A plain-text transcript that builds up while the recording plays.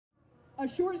a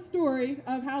short story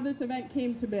of how this event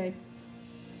came to be.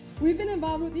 We've been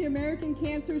involved with the American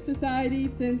Cancer Society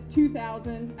since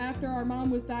 2000 after our mom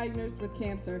was diagnosed with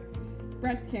cancer,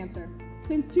 breast cancer.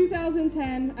 Since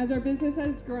 2010, as our business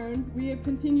has grown, we have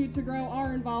continued to grow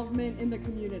our involvement in the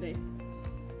community.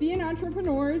 Being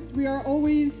entrepreneurs, we are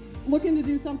always looking to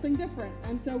do something different,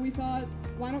 and so we thought,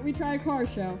 why don't we try a car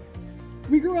show?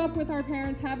 We grew up with our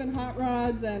parents having hot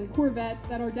rods and Corvettes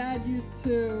that our dad used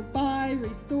to buy,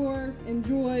 restore,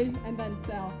 enjoy, and then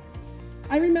sell.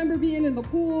 I remember being in the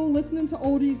pool, listening to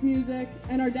oldies music,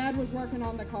 and our dad was working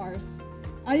on the cars.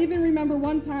 I even remember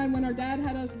one time when our dad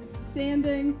had us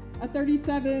sanding a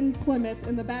 37 Plymouth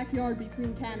in the backyard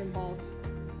between cannonballs.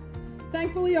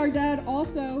 Thankfully, our dad,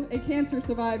 also a cancer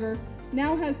survivor,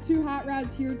 now has 2 hot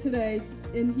rods here today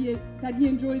that he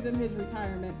enjoys in his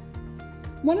retirement.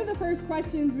 One of the first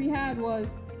questions we had was,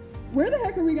 where the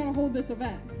heck are we going to hold this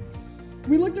event?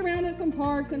 We looked around at some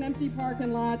parks and empty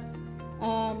parking lots,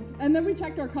 and then we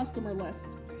checked our customer list.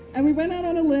 And we went out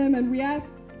on a limb and we asked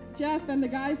Jeff and the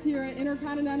guys here at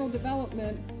Intercontinental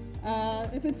Development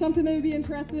if it's something they would be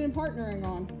interested in partnering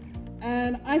on.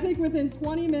 And I think within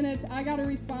 20 minutes, I got a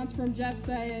response from Jeff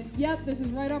saying, yep, this is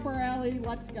right up our alley,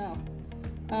 let's go.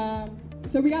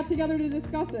 So we got together to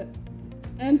discuss it.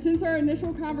 And since our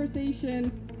initial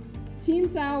conversation,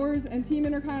 Team Sauers and Team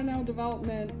Intercontinental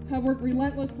Development have worked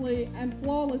relentlessly and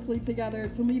flawlessly together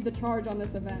to lead the charge on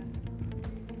this event.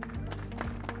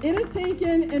 It has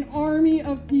taken an army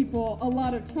of people a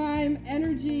lot of time,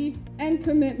 energy, and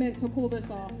commitment to pull this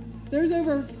off. There's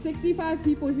over 65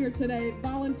 people here today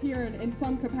volunteering in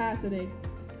some capacity.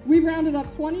 We've rounded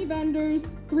up 20 vendors,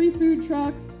 3 food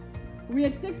trucks. We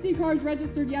had 60 cars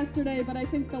registered yesterday, but I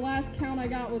think the last count I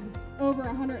got was over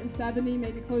 170,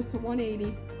 maybe close to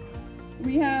 180.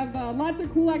 We have lots of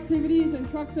cool activities and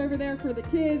trucks over there for the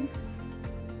kids.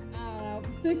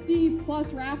 50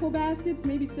 plus raffle baskets,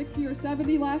 maybe 60 or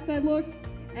 70 last I looked,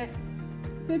 at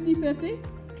 50-50.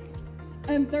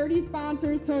 And 30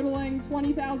 sponsors totaling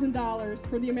 $20,000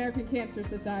 for the American Cancer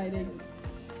Society.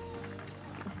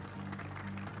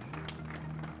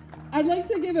 I'd like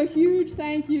to give a huge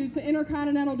thank you to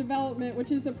Intercontinental Development, which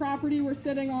is the property we're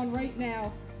sitting on right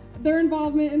now. Their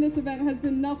involvement in this event has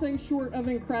been nothing short of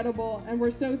incredible, and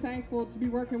we're so thankful to be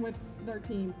working with their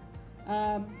team.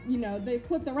 You know, they've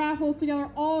put the raffles together,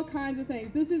 all kinds of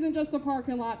things. This isn't just a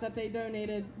parking lot that they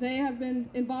donated. They have been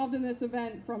involved in this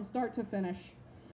event from start to finish.